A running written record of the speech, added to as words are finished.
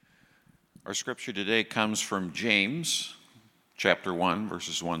Our scripture today comes from James, chapter 1,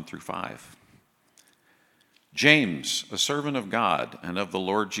 verses 1 through 5. James, a servant of God and of the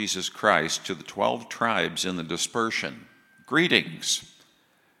Lord Jesus Christ, to the 12 tribes in the dispersion, greetings.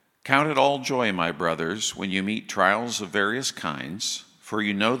 Count it all joy, my brothers, when you meet trials of various kinds, for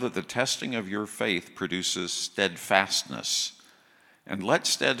you know that the testing of your faith produces steadfastness. And let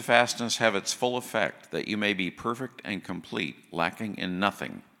steadfastness have its full effect, that you may be perfect and complete, lacking in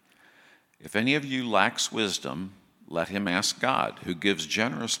nothing. If any of you lacks wisdom, let him ask God, who gives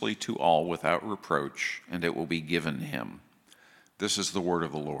generously to all without reproach, and it will be given him. This is the word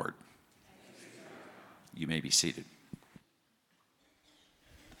of the Lord. You may be seated.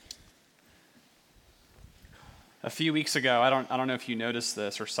 A few weeks ago, I don't know if you noticed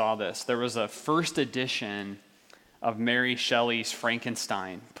this or saw this, there was a first edition of Mary Shelley's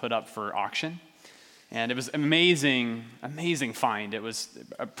Frankenstein put up for auction. And it was an amazing find. It was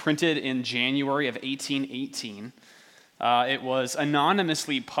printed in January of 1818. It was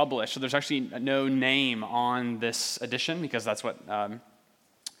anonymously published, so there's actually no name on this edition because that's what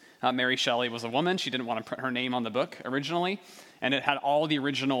Mary Shelley was a woman. She didn't want to print her name on the book originally. And it had all the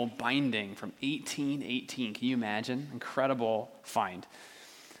original binding from 1818. Can you imagine? Incredible find.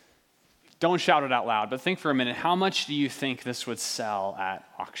 Don't shout it out loud, but think for a minute. How much do you think this would sell at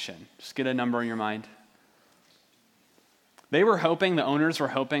auction? Just get a number in your mind. The owners were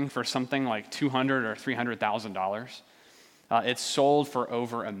hoping for something like $200,000 or $300,000. It sold for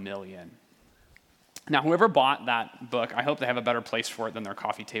over $1 million. Now, whoever bought that book, I hope they have a better place for it than their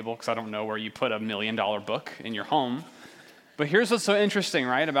coffee table, because I don't know where you put $1 million book in your home. But here's what's so interesting,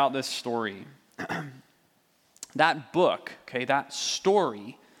 right, about this story. That book, that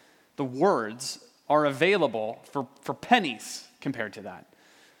story, the words are available for pennies compared to that.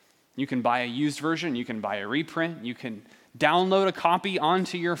 You can buy a used version, you can buy a reprint, you can download a copy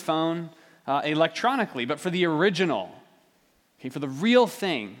onto your phone electronically, but for the original, for the real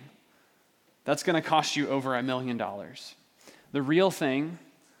thing, that's going to cost you over $1 million. The real thing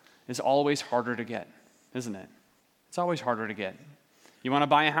is always harder to get, isn't it? It's always harder to get. You want to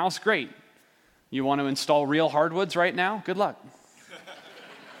buy a house? Great. You want to install real hardwoods right now? Good luck.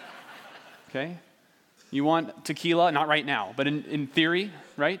 Okay? You want tequila? Not right now, but in theory,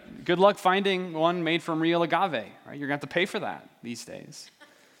 right? Good luck finding one made from real agave, right? You're going to have to pay for that these days.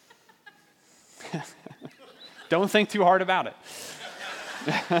 Don't think too hard about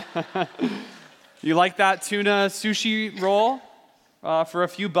it. You like that tuna sushi roll for a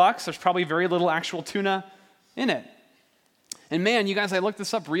few bucks? There's probably very little actual tuna in it. And man, you guys, I looked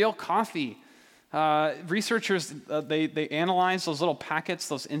this up, real coffee. Researchers, they analyzed those little packets,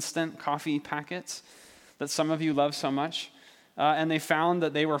 those instant coffee packets that some of you love so much, and they found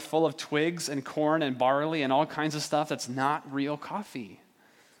that they were full of twigs and corn and barley and all kinds of stuff that's not real coffee.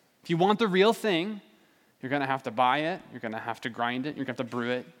 If you want the real thing, you're going to have to buy it, you're going to have to grind it, you're going to have to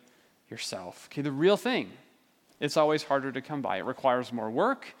brew it yourself. The real thing, it's always harder to come by. It requires more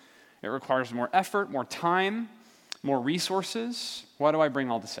work, it requires more effort, more time, more resources. Why do I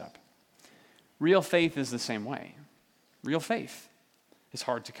bring all this up? Real faith is the same way. Real faith is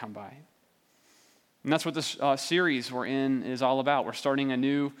hard to come by. And that's what this series we're in is all about. We're starting a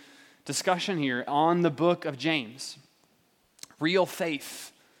new discussion here on the book of James. Real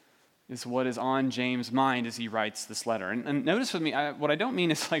faith is what is on James' mind as he writes this letter. And notice with me, what I don't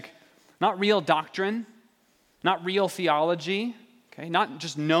mean is not real doctrine, not real theology, not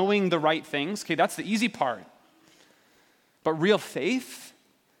just knowing the right things. That's the easy part. But real faith,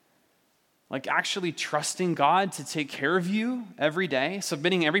 actually trusting God to take care of you every day,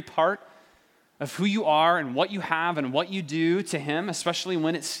 submitting every part of who you are and what you have and what you do to Him, especially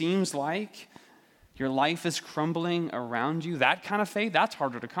when it seems like your life is crumbling around you. That kind of faith, that's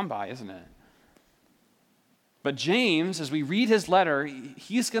harder to come by, isn't it? But James, as we read his letter,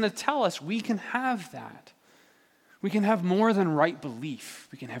 he's going to tell us we can have that. We can have more than right belief.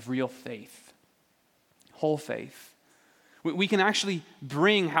 We can have real faith, whole faith. We can actually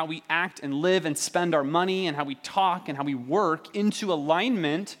bring how we act and live and spend our money and how we talk and how we work into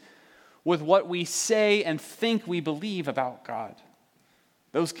alignment with what we say and think we believe about God.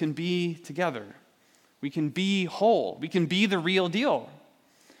 Those can be together. We can be whole. We can be the real deal.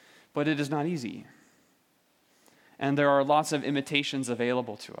 But it is not easy. And there are lots of imitations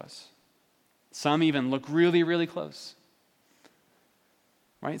available to us. Some even look really, really close.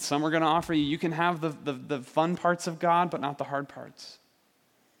 Right? Some are going to offer you can have the fun parts of God, but not the hard parts.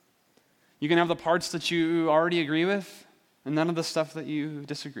 You can have the parts that you already agree with, and none of the stuff that you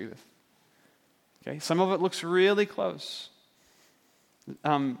disagree with. Some of it looks really close.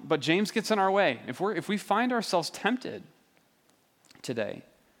 But James gets in our way. If we find ourselves tempted today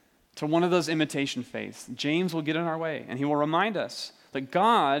to one of those imitation faiths, James will get in our way, and he will remind us that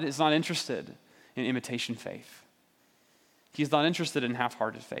God is not interested in imitation faith. He's not interested in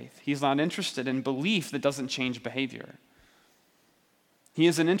half-hearted faith. He's not interested in belief that doesn't change behavior. He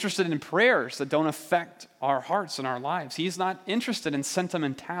isn't interested in prayers that don't affect our hearts and our lives. He's not interested in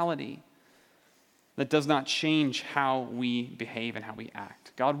sentimentality that does not change how we behave and how we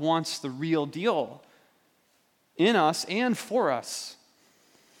act. God wants the real deal in us and for us.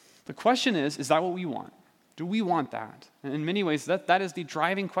 The question is that what we want? Do we want that? And in many ways, that is the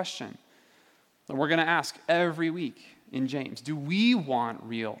driving question that we're going to ask every week in James. Do we want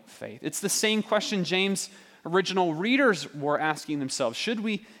real faith? It's the same question James' original readers were asking themselves.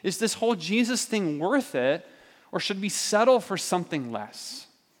 Is this whole Jesus thing worth it, or should we settle for something less,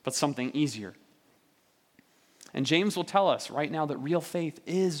 but something easier? And James will tell us right now that real faith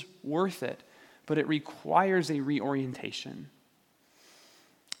is worth it, but it requires a reorientation.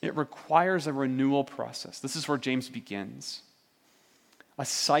 It requires a renewal process. This is where James begins. A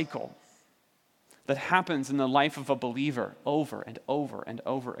cycle that happens in the life of a believer over and over and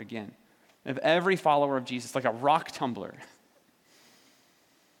over again. Of every follower of Jesus, like a rock tumbler.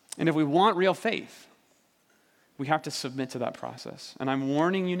 And if we want real faith, we have to submit to that process. And I'm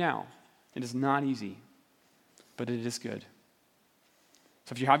warning you now, it is not easy, but it is good.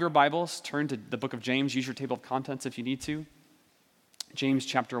 So if you have your Bibles, turn to the book of James. Use your table of contents if you need to. James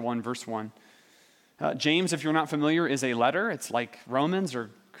chapter 1, verse 1. James, if you're not familiar, is a letter. It's like Romans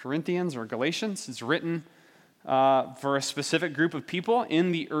or Corinthians or Galatians. It's written for a specific group of people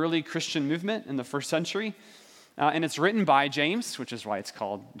in the early Christian movement in the first century. And it's written by James, which is why it's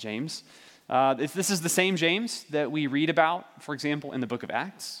called James. This is the same James that we read about, for example, in the book of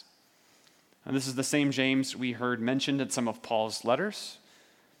Acts. And this is the same James we heard mentioned in some of Paul's letters.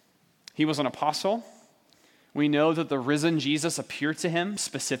 He was an apostle. We know that the risen Jesus appeared to him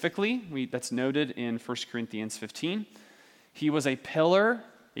specifically. That's noted in 1 Corinthians 15. He was a pillar,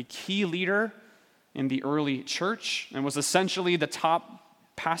 a key leader in the early church, and was essentially the top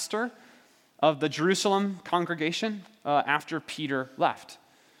pastor of the Jerusalem congregation after Peter left.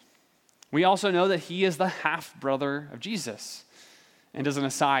 We also know that he is the half-brother of Jesus. And as an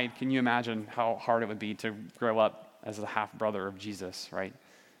aside, can you imagine how hard it would be to grow up as the half-brother of Jesus, right?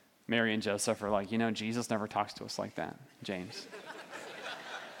 Mary and Joseph are like, Jesus never talks to us like that, James.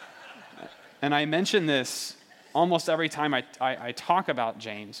 And I mention this almost every time I talk about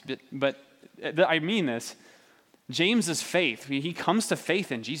James, but I mean this. James's faith, he comes to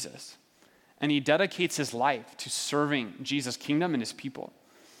faith in Jesus, and he dedicates his life to serving Jesus' kingdom and his people.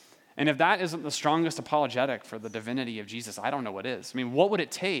 And if that isn't the strongest apologetic for the divinity of Jesus, I don't know what is. I mean, what would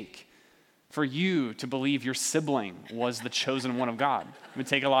it take for you to believe your sibling was the chosen one of God? It would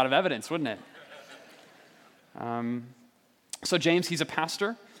take a lot of evidence, wouldn't it? So James, he's a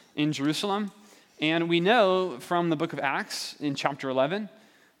pastor in Jerusalem. And we know from the book of Acts in chapter 11,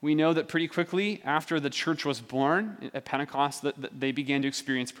 we know that pretty quickly after the church was born at Pentecost, that they began to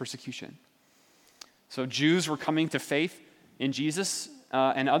experience persecution. So Jews were coming to faith in Jesus,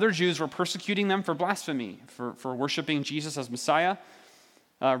 and other Jews were persecuting them for blasphemy, for worshiping Jesus as Messiah,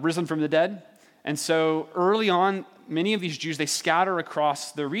 risen from the dead. And so early on, many of these Jews, they scatter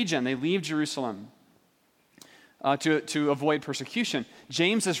across the region. They leave Jerusalem to avoid persecution.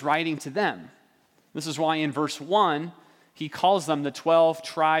 James is writing to them. This is why in verse 1, he calls them the 12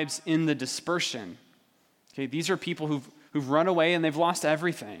 tribes in the dispersion. Okay, these are people who've run away and they've lost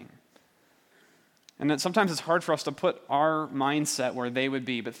everything. And that sometimes it's hard for us to put our mindset where they would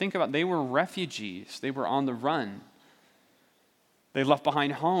be. But think about it, they were refugees. They were on the run. They left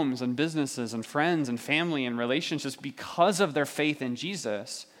behind homes and businesses and friends and family and relationships because of their faith in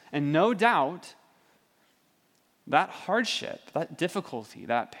Jesus. And no doubt, that hardship, that difficulty,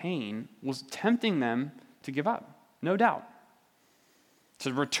 that pain was tempting them to give up. No doubt.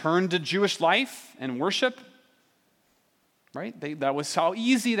 To return to Jewish life and worship, right? That was how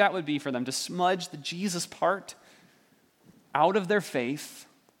easy that would be for them to smudge the Jesus part out of their faith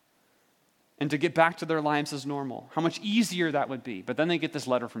and to get back to their lives as normal. How much easier that would be. But then they get this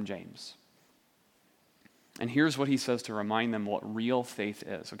letter from James. And here's what he says to remind them what real faith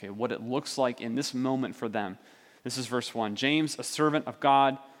is, okay, what it looks like in this moment for them. This is verse 1. James, a servant of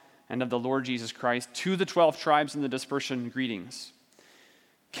God and of the Lord Jesus Christ, to the 12 tribes in the dispersion, greetings.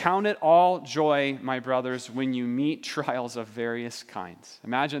 Count it all joy, my brothers, when you meet trials of various kinds.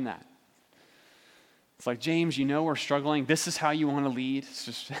 Imagine that. It's like, James, we're struggling. This is how you want to lead. It's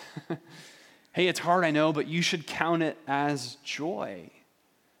just, hey, it's hard, I know, but you should count it as joy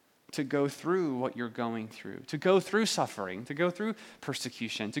to go through what you're going through, to go through suffering, to go through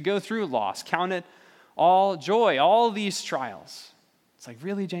persecution, to go through loss. Count it all joy, all these trials. It's like,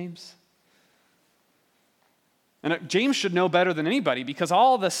 really, James? And James should know better than anybody because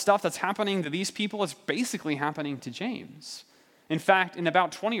all the stuff that's happening to these people is basically happening to James. In fact, in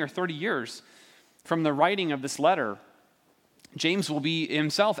about 20 or 30 years from the writing of this letter, James will be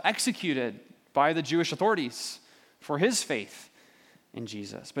himself executed by the Jewish authorities for his faith in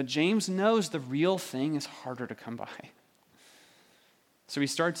Jesus. But James knows the real thing is harder to come by. So he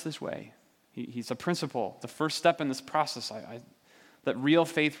starts this way. He's a principle, the first step in this process, that real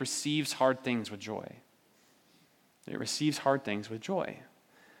faith receives hard things with joy. It receives hard things with joy.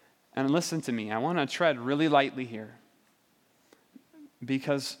 And listen to me, I want to tread really lightly here.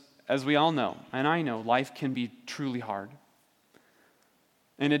 Because as we all know, and I know, life can be truly hard.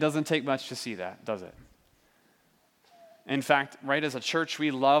 And it doesn't take much to see that, does it? In fact, right, as a church, we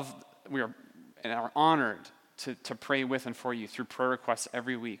are honored to pray with and for you through prayer requests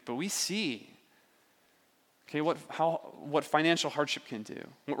every week. But we see, okay, what financial hardship can do,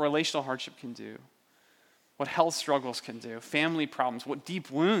 what relational hardship can do, what health struggles can do, family problems, what deep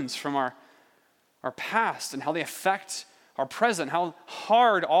wounds from our past and how they affect our present, how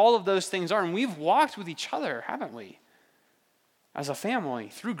hard all of those things are. And we've walked with each other, haven't we? As a family,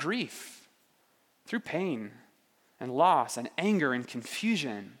 through grief, through pain and loss and anger and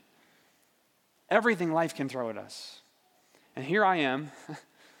confusion. Everything life can throw at us. And here I am.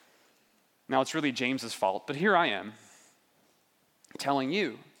 Now it's really James's fault, but here I am telling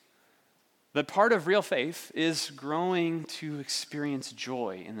you that part of real faith is growing to experience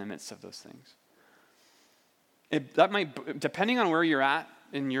joy in the midst of those things. That might, depending on where you're at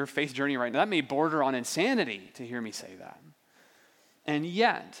in your faith journey right now, that may border on insanity to hear me say that. And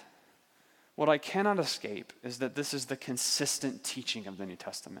yet, what I cannot escape is that this is the consistent teaching of the New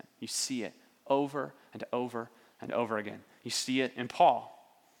Testament. You see it over and over and over again. You see it in Paul,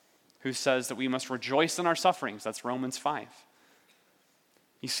 who says that we must rejoice in our sufferings. That's Romans 5.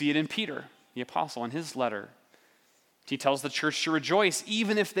 You see it in Peter, the apostle, in his letter. He tells the church to rejoice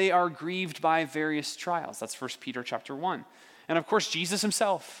even if they are grieved by various trials. That's 1 Peter chapter 1. And of course, Jesus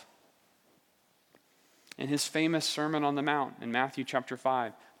himself, in his famous Sermon on the Mount in Matthew chapter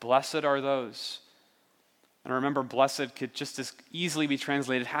 5, blessed are those. And remember, blessed could just as easily be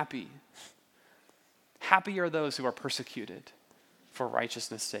translated happy. Happy are those who are persecuted for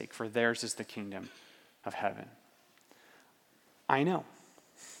righteousness' sake, for theirs is the kingdom of heaven. I know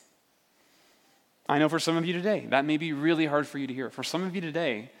for some of you today, that may be really hard for you to hear. For some of you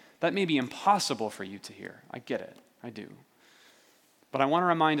today, that may be impossible for you to hear. I get it. I do. But I want to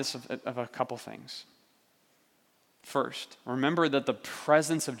remind us of a couple things. First, remember that the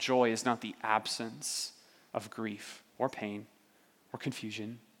presence of joy is not the absence of grief or pain or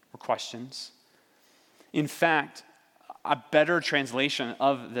confusion or questions. In fact, a better translation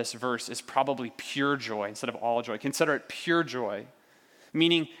of this verse is probably pure joy instead of all joy. Consider it pure joy,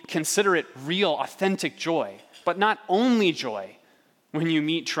 meaning consider it real, authentic joy, but not only joy when you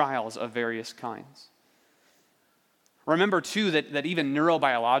meet trials of various kinds. Remember, too, that even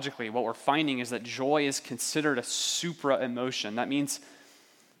neurobiologically, what we're finding is that joy is considered a supra-emotion. That means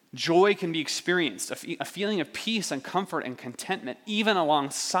joy can be experienced, a feeling of peace and comfort and contentment, even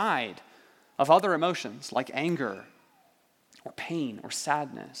alongside of other emotions like anger or pain or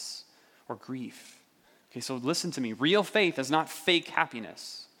sadness or grief. Okay, so listen to me. Real faith is not fake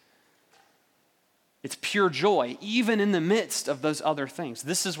happiness. It's pure joy, even in the midst of those other things.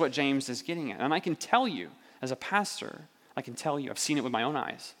 This is what James is getting at. And I can tell you, as a pastor, I've seen it with my own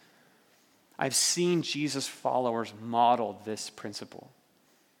eyes. I've seen Jesus' followers model this principle.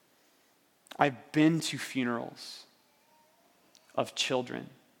 I've been to funerals of children,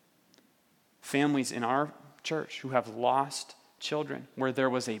 families in our church who have lost children, where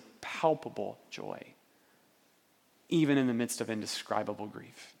there was a palpable joy, even in the midst of indescribable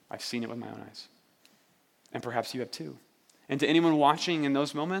grief. I've seen it with my own eyes. And perhaps you have too. And to anyone watching in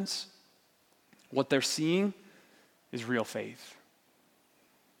those moments, what they're seeing is real faith.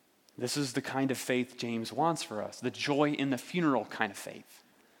 This is the kind of faith James wants for us, the joy in the funeral kind of faith.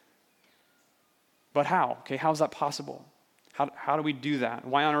 But how? Okay, how is that possible? How do we do that?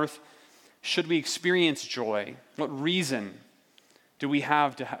 Why on earth should we experience joy? What reason do we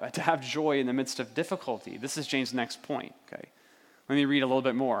have to have joy in the midst of difficulty? This is James' next point, okay? Let me read a little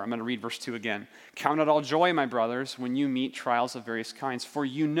bit more. I'm going to read verse 2 again. Count it all joy, my brothers, when you meet trials of various kinds, for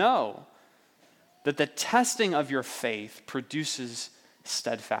you know that the testing of your faith produces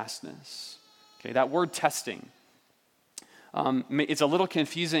steadfastness. Okay, that word testing, it's a little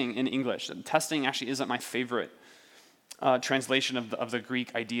confusing in English. Testing actually isn't my favorite translation of the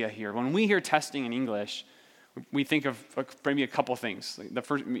Greek idea here. When we hear testing in English, we think of maybe a couple things. The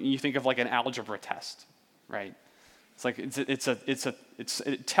first, you think of like an algebra test, right? It's like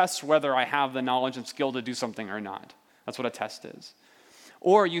it tests whether I have the knowledge and skill to do something or not. That's what a test is.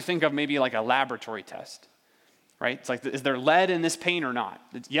 Or you think of maybe like a laboratory test, right? It's like, is there lead in this paint or not?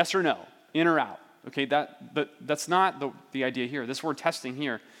 It's yes or no, in or out. Okay, but that's not the idea here. This word testing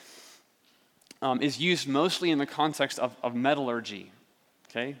here is used mostly in the context of metallurgy.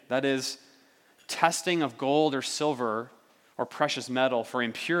 Okay, that is testing of gold or silver or precious metal for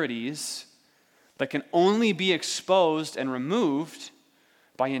impurities that can only be exposed and removed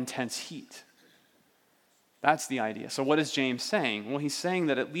by intense heat. That's the idea. So what is James saying? Well, he's saying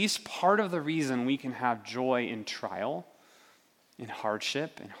that at least part of the reason we can have joy in trial, in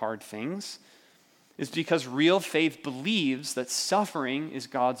hardship, in hard things, is because real faith believes that suffering is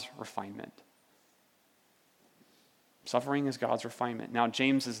God's refinement. Suffering is God's refinement. Now,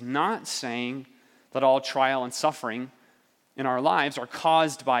 James is not saying that all trial and suffering in our lives are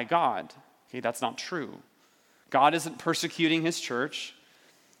caused by God. Okay, that's not true. God isn't persecuting his church.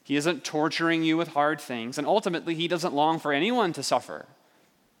 He isn't torturing you with hard things. And ultimately, he doesn't long for anyone to suffer.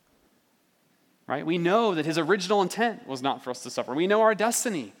 Right? We know that his original intent was not for us to suffer. We know our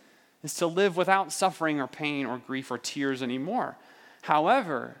destiny is to live without suffering or pain or grief or tears anymore.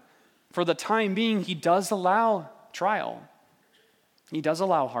 However, for the time being, he does allow trial. He does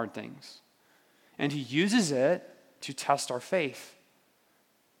allow hard things. And he uses it to test our faith,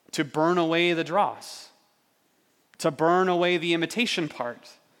 to burn away the dross, to burn away the imitation part,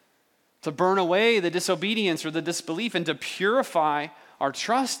 to burn away the disobedience or the disbelief, and to purify our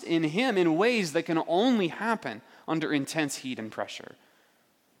trust in him in ways that can only happen under intense heat and pressure.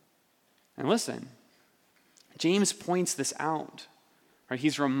 And listen, James points this out. Right?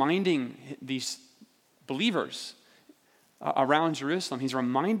 He's reminding these believers around Jerusalem, he's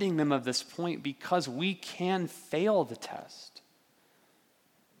reminding them of this point because we can fail the test.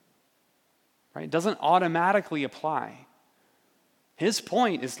 Right? It doesn't automatically apply. His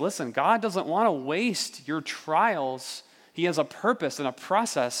point is, listen, God doesn't want to waste your trials. He has a purpose and a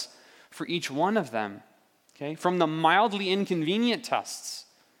process for each one of them. Okay? From the mildly inconvenient tests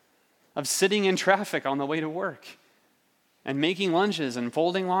of sitting in traffic on the way to work and making lunches and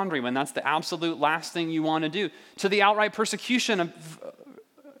folding laundry when that's the absolute last thing you want to do, to the outright persecution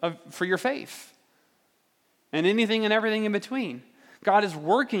for your faith and anything and everything in between. God is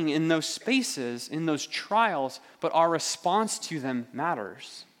working in those spaces, in those trials, but our response to them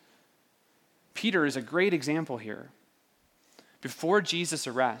matters. Peter is a great example here. Before Jesus'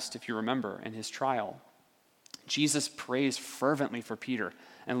 arrest, if you remember, in his trial, Jesus prays fervently for Peter.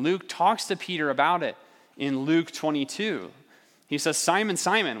 And Luke talks to Peter about it in Luke 22. He says, Simon,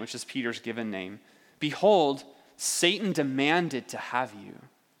 Simon, which is Peter's given name, behold, Satan demanded to have you,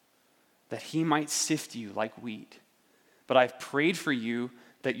 that he might sift you like wheat. But I've prayed for you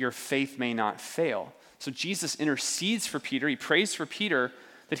that your faith may not fail. So Jesus intercedes for Peter. He prays for Peter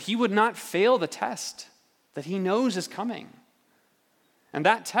that he would not fail the test that he knows is coming. And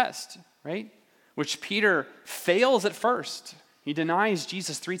that test, right, which Peter fails at first. He denies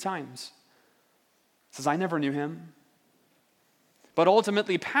Jesus 3 times. Says, I never knew him. But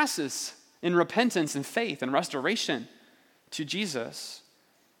ultimately passes in repentance and faith and restoration to Jesus.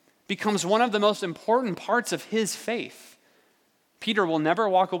 Becomes one of the most important parts of his faith. Peter will never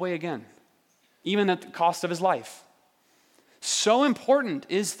walk away again, even at the cost of his life. So important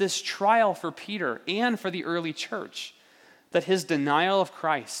is this trial for Peter and for the early church that his denial of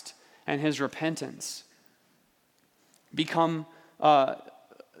Christ and his repentance become a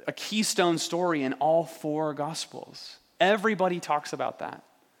keystone story in all 4 Gospels. Everybody talks about that.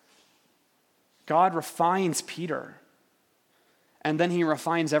 God refines Peter, and then he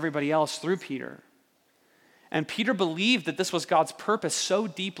refines everybody else through Peter. And Peter believed that this was God's purpose so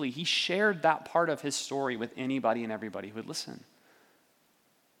deeply, he shared that part of his story with anybody and everybody who would listen.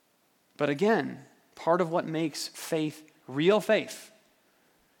 But again, part of what makes faith real faith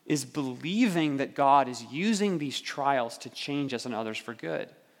is believing that God is using these trials to change us and others for good.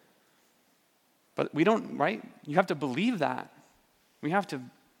 But we don't, right? You have to believe that. We have to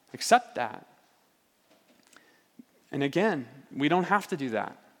accept that. And again, we don't have to do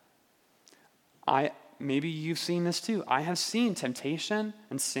that. Maybe you've seen this too. I have seen temptation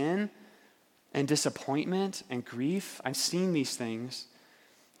and sin and disappointment and grief. I've seen these things.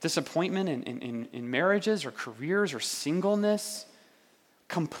 Disappointment in marriages or careers or singleness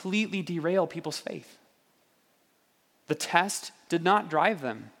completely derail people's faith. The test did not drive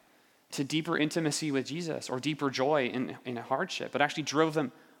them to deeper intimacy with Jesus or deeper joy in a hardship, but actually drove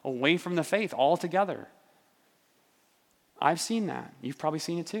them away from the faith altogether. I've seen that. You've probably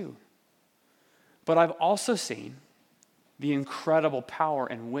seen it too. But I've also seen the incredible power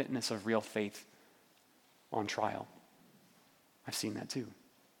and witness of real faith on trial. I've seen that too.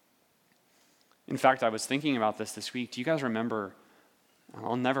 In fact, I was thinking about this week. Do you guys remember,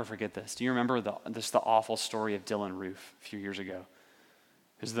 I'll never forget this. Do you remember the awful story of Dylan Roof a few years ago?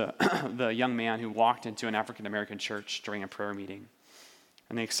 It was the young man who walked into an African-American church during a prayer meeting.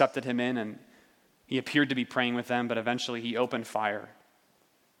 And they accepted him in, and he appeared to be praying with them, but eventually he opened fire,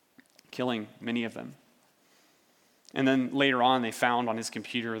 killing many of them. And then later on, they found on his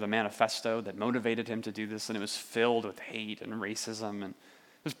computer the manifesto that motivated him to do this, and it was filled with hate and racism, and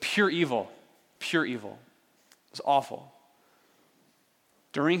it was pure evil. Pure evil. It was awful.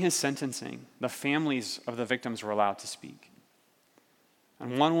 During his sentencing, the families of the victims were allowed to speak.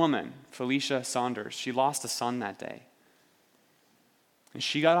 And one woman, Felicia Saunders, she lost a son that day. And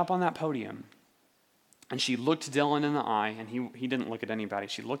she got up on that podium, and she looked Dylan in the eye, and he didn't look at anybody.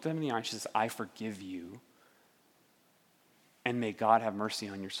 She looked at him in the eye, and she says, "I forgive you, and may God have mercy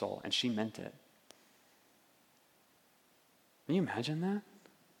on your soul." And she meant it. Can you imagine that?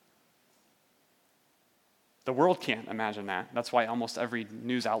 The world can't imagine that. That's why almost every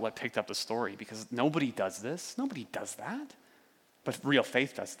news outlet picked up the story, because nobody does this. Nobody does that. But real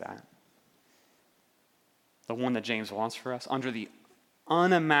faith does that. The one that James wants for us, under the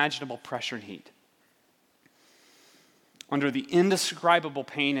unimaginable pressure and heat, under the indescribable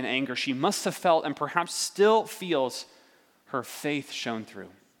pain and anger she must have felt and perhaps still feels, her faith shone through.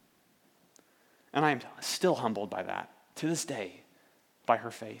 And I am still humbled by that, to this day, by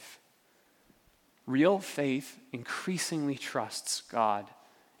her faith. Real faith increasingly trusts God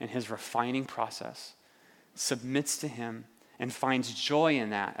in his refining process, submits to him, and finds joy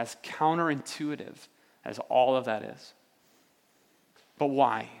in that, as counterintuitive as all of that is. But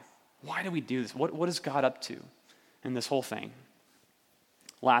why? Why do we do this? What is God up to in this whole thing?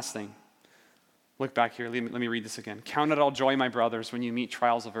 Last thing. Look back here. Let me read this again. "Count it all joy, my brothers, when you meet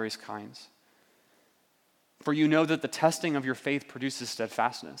trials of various kinds. For you know that the testing of your faith produces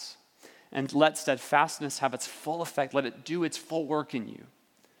steadfastness. And let steadfastness have its full effect. Let it do its full work in you,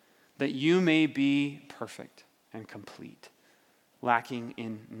 that you may be perfect and complete, lacking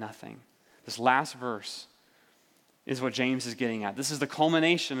in nothing." This last verse is what James is getting at. This is the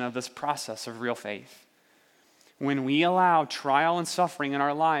culmination of this process of real faith. When we allow trial and suffering in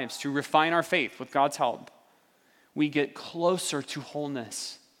our lives to refine our faith with God's help, we get closer to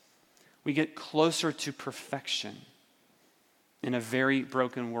wholeness. We get closer to perfection in a very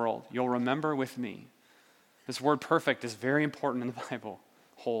broken world. You'll remember with me, this word perfect is very important in the Bible.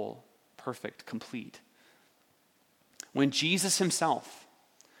 Whole, perfect, complete. When Jesus himself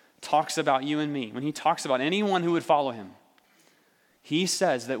talks about you and me, when he talks about anyone who would follow him, he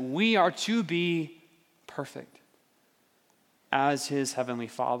says that we are to be perfect as his heavenly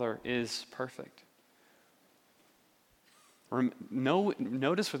Father is perfect.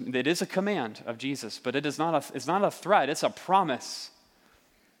 Notice it is a command of Jesus, but it's not a threat, it's a promise.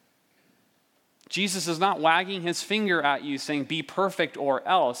 Jesus is not wagging his finger at you saying, "Be perfect or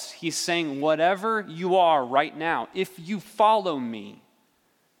else." He's saying, whatever you are right now, if you follow me,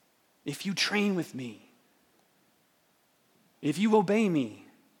 if you train with me, if you obey me,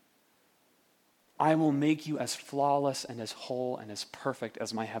 I will make you as flawless and as whole and as perfect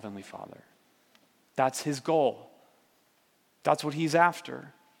as my heavenly Father. That's his goal. That's what he's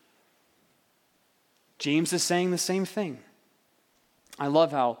after. James is saying the same thing. I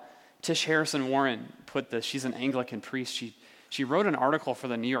love how Tish Harrison Warren put this. She's an Anglican priest. She wrote an article for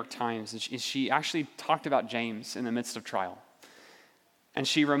the New York Times, and she actually talked about James in the midst of trial. And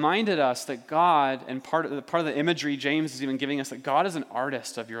she reminded us that God, and part of the imagery James is even giving us, that God is an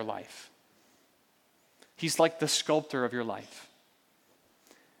artist of your life. He's like the sculptor of your life.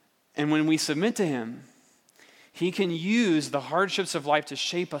 And when we submit to him, he can use the hardships of life to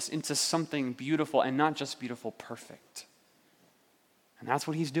shape us into something beautiful, and not just beautiful, perfect. And that's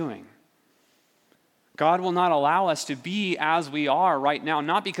what he's doing. God will not allow us to be as we are right now,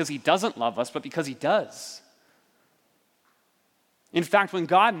 not because he doesn't love us, but because he does. In fact, when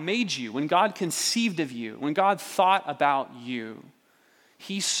God made you, when God conceived of you, when God thought about you,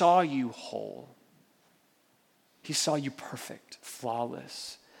 he saw you whole. He saw you perfect,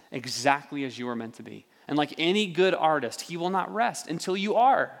 flawless, exactly as you were meant to be. And like any good artist, he will not rest until you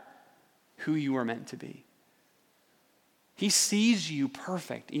are who you were meant to be. He sees you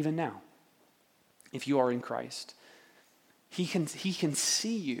perfect even now, if you are in Christ. He can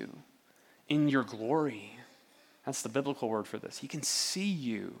see you in your glory. That's the biblical word for this. He can see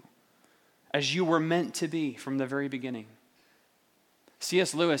you as you were meant to be from the very beginning.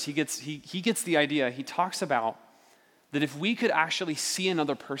 C.S. Lewis, he gets the idea. He talks about that if we could actually see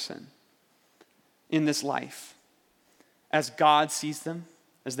another person in this life as God sees them,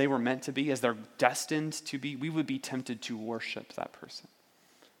 as they were meant to be, as they're destined to be, we would be tempted to worship that person.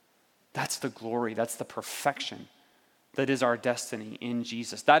 That's the glory, that's the perfection that is our destiny in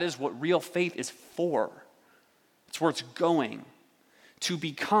Jesus. That is what real faith is for. It's where it's going, to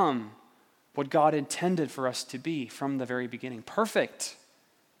become what God intended for us to be from the very beginning. Perfect,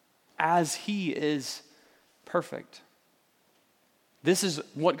 as he is perfect. This is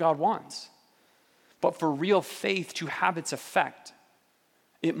what God wants. But for real faith to have its effect,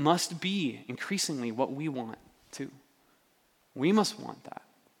 it must be increasingly what we want too. We must want that.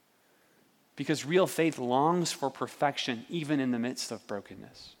 Because real faith longs for perfection even in the midst of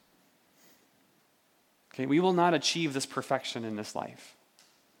brokenness. Okay, we will not achieve this perfection in this life,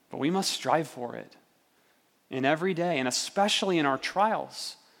 but we must strive for it in every day, and especially in our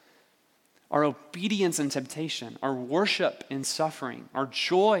trials, our obedience in temptation, our worship in suffering, our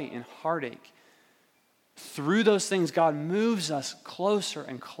joy in heartache. Through those things, God moves us closer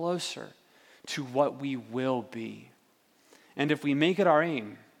and closer to what we will be. And if we make it our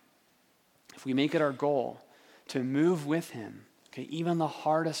aim, if we make it our goal to move with him, okay, even the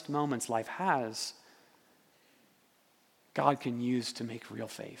hardest moments life has, God can use to make real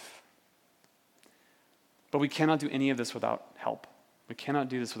faith. But we cannot do any of this without help. We cannot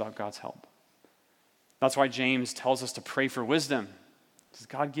do this without God's help. That's why James tells us to pray for wisdom. He says,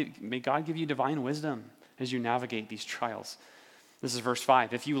 may God give you divine wisdom as you navigate these trials. This is verse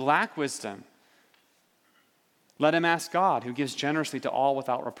 5. If you lack wisdom, let him ask God, who gives generously to all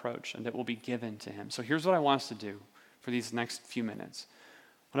without reproach, and it will be given to him. So here's what I want us to do for these next few minutes.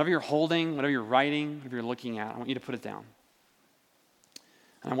 Whatever you're holding, whatever you're writing, whatever you're looking at, I want you to put it down.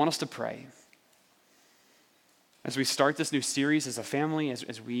 And I want us to pray. As we start this new series as a family,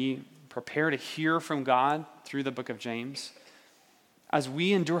 as we prepare to hear from God through the book of James, as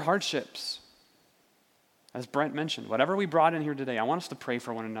we endure hardships, as Brent mentioned, whatever we brought in here today, I want us to pray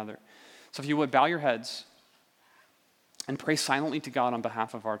for one another. So if you would, bow your heads and pray silently to God on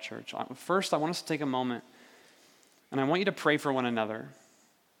behalf of our church. First, I want us to take a moment, and I want you to pray for one another.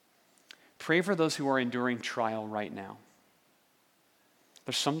 Pray for those who are enduring trial right now.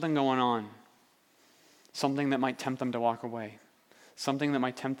 There's something going on, something that might tempt them to walk away, something that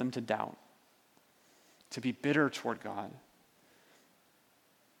might tempt them to doubt, to be bitter toward God.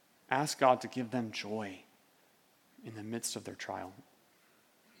 Ask God to give them joy in the midst of their trial.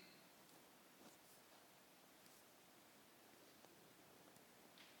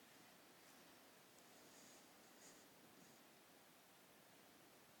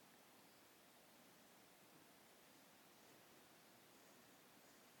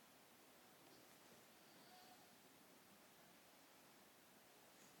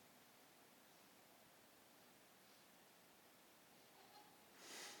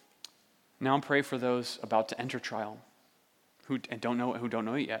 Now pray for those about to enter trial who don't know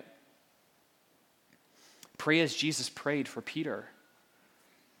it yet. Pray as Jesus prayed for Peter,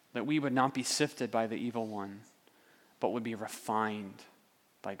 that we would not be sifted by the evil one, but would be refined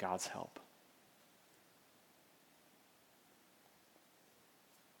by God's help.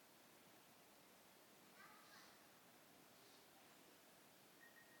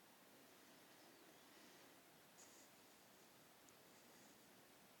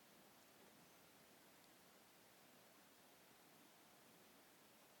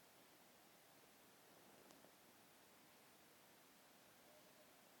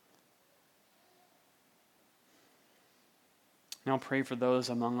 Now pray for those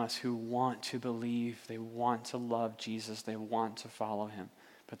among us who want to believe, they want to love Jesus, they want to follow him,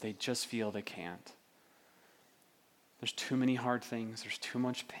 but they just feel they can't. There's too many hard things, there's too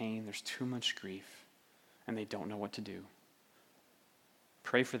much pain, there's too much grief, and they don't know what to do.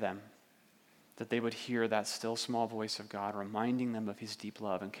 Pray for them, that they would hear that still small voice of God reminding them of his deep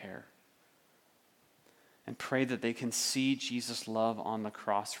love and care. And pray that they can see Jesus' love on the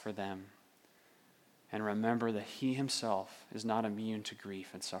cross for them, and remember that he himself is not immune to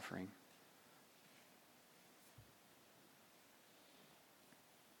grief and suffering.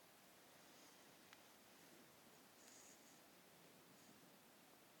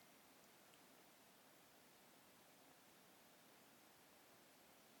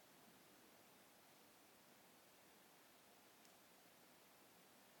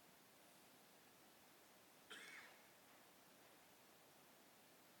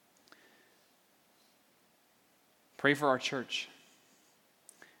 Pray for our church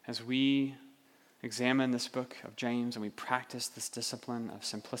as we examine this book of James and we practice this discipline of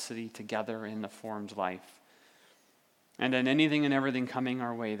simplicity together in the formed life. And in anything and everything coming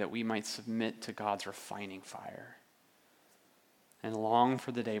our way, that we might submit to God's refining fire and long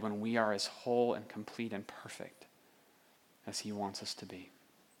for the day when we are as whole and complete and perfect as he wants us to be.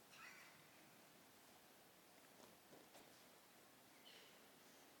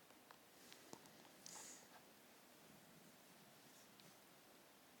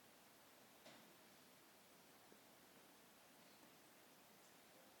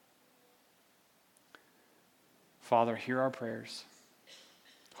 Father, hear our prayers.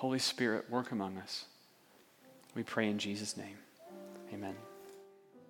 Holy Spirit, work among us. We pray in Jesus' name. Amen.